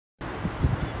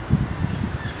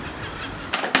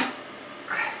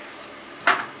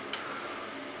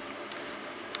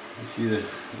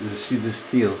see the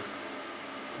steel.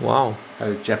 Wow. How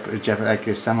it's like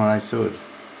a samurai sword.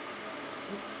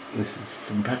 This is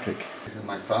from Patrick. This is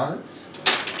my father's.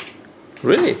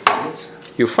 Really? Yes.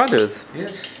 Your father's?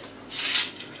 Yes.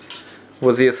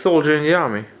 Was he a soldier in the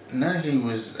army? No, he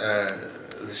was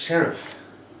the sheriff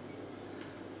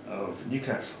of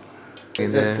Newcastle.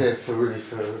 That's there I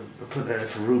put that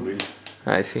for Ruby.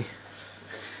 I see.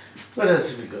 What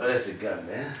else have we got? There's a gun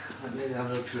there. Maybe I'll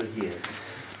look through here.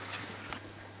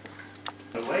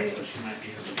 Away, or she might be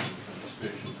able to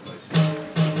spiritual voices.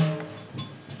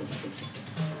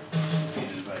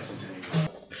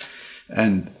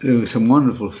 And there were some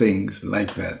wonderful things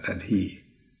like that he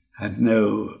had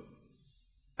no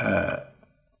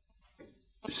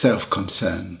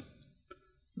self-concern.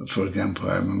 For example,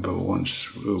 I remember once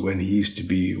when he used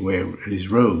to wear his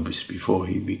robes before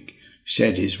he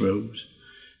shed his robes,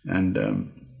 and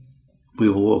we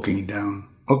were walking down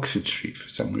Oxford Street for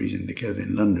some reason together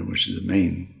in London, which is the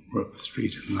main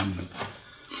street in London,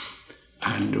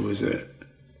 and there was a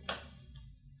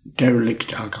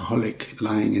derelict alcoholic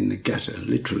lying in the gutter,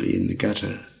 literally in the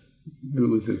gutter,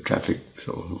 with the traffic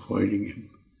sort of avoiding him.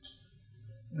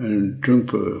 And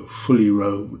Trungpa, fully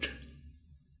robed,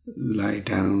 lay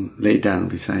down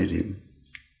beside him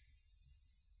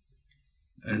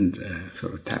and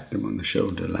sort of tapped him on the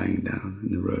shoulder, lying down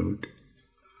in the road.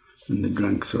 And the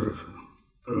drunk sort of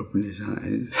opened his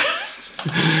eyes.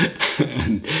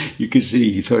 And you could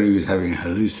see he thought he was having a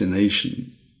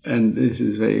hallucination. And this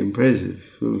is very impressive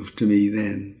to me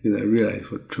then, because I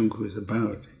realized what Trungpa was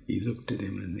about. He looked at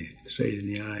him straight in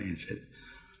the eye and said,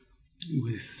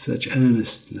 with such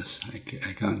earnestness, I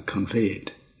can't convey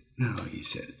it. Now, he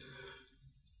said,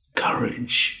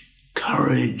 "Courage,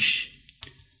 courage,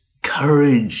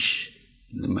 courage."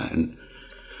 And the man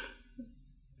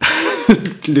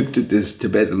looked at this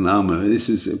Tibetan Lama. This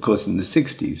was, of course, in the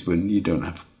 60s when you don't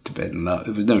have Tibetan Lama.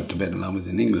 There was no Tibetan Lamas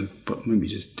in England, but maybe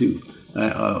just two,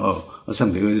 or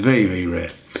something. It was very, very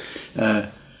rare.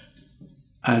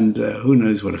 And who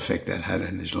knows what effect that had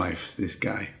on his life, this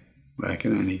guy. I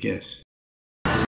can only guess.